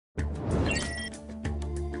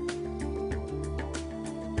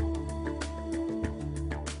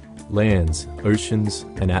Lands, oceans,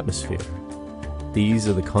 and atmosphere. These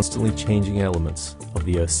are the constantly changing elements of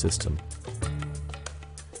the Earth's system.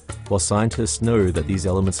 While scientists know that these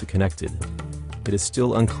elements are connected, it is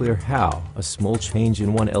still unclear how a small change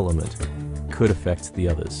in one element could affect the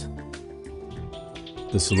others.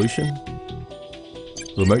 The solution?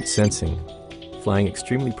 Remote sensing, flying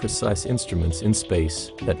extremely precise instruments in space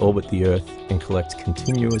that orbit the Earth and collect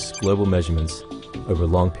continuous global measurements over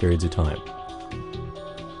long periods of time.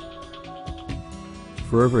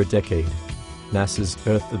 For over a decade, NASA's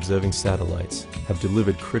Earth-observing satellites have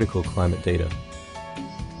delivered critical climate data.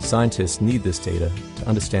 Scientists need this data to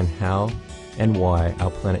understand how and why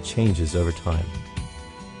our planet changes over time.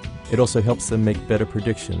 It also helps them make better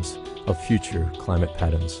predictions of future climate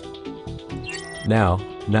patterns. Now,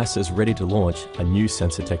 NASA is ready to launch a new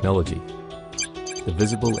sensor technology, the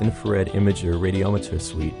Visible Infrared Imager Radiometer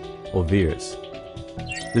Suite, or VIIRS.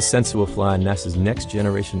 This sensor will fly on NASA's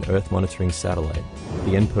next-generation Earth monitoring satellite,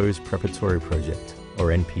 the NPOS Preparatory Project, or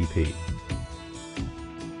NPP.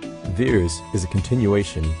 VIIRS is a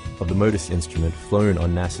continuation of the MODIS instrument flown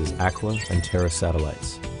on NASA's Aqua and Terra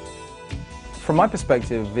satellites. From my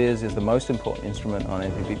perspective, VIIRS is the most important instrument on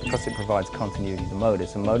NPP because it provides continuity to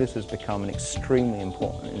MODIS, and MODIS has become an extremely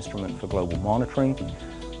important instrument for global monitoring.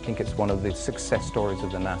 I think it's one of the success stories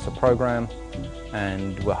of the NASA program,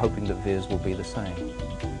 and we're hoping that VIIRS will be the same.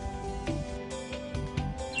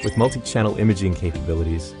 With multi-channel imaging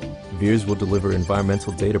capabilities, VIIRS will deliver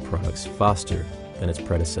environmental data products faster than its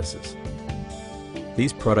predecessors.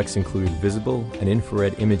 These products include visible and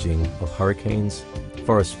infrared imaging of hurricanes,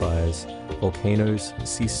 forest fires, volcanoes,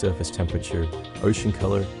 sea surface temperature, ocean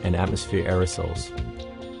color, and atmosphere aerosols.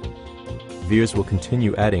 VIIRS will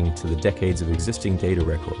continue adding to the decades of existing data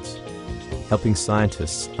records, helping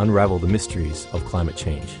scientists unravel the mysteries of climate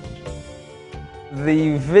change.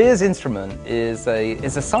 The VIIRS instrument is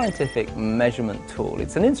a scientific measurement tool.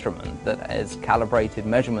 It's an instrument that has calibrated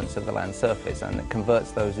measurements of the land surface, and it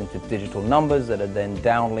converts those into digital numbers that are then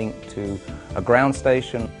downlinked to a ground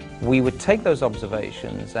station. We would take those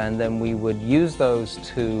observations and then we would use those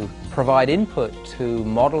to provide input to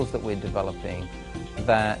models that we're developing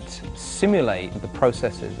that simulate the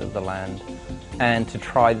processes of the land, and to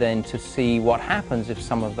try then to see what happens if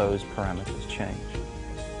some of those parameters change.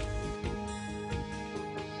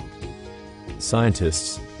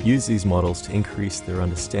 Scientists use these models to increase their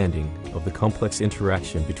understanding of the complex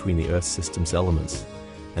interaction between the Earth system's elements,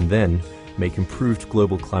 and then make improved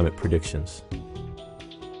global climate predictions.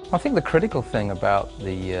 I think the critical thing about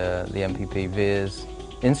the NPP VIIRS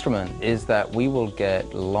instrument is that we will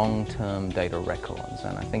get long-term data records,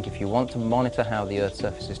 and I think if you want to monitor how the Earth's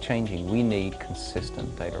surface is changing, we need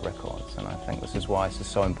consistent data records, and I think this is why this is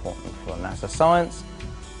so important for NASA science,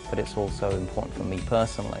 but it's also important for me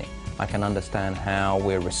personally. I can understand how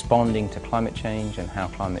we're responding to climate change and how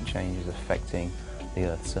climate change is affecting the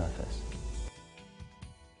Earth's surface.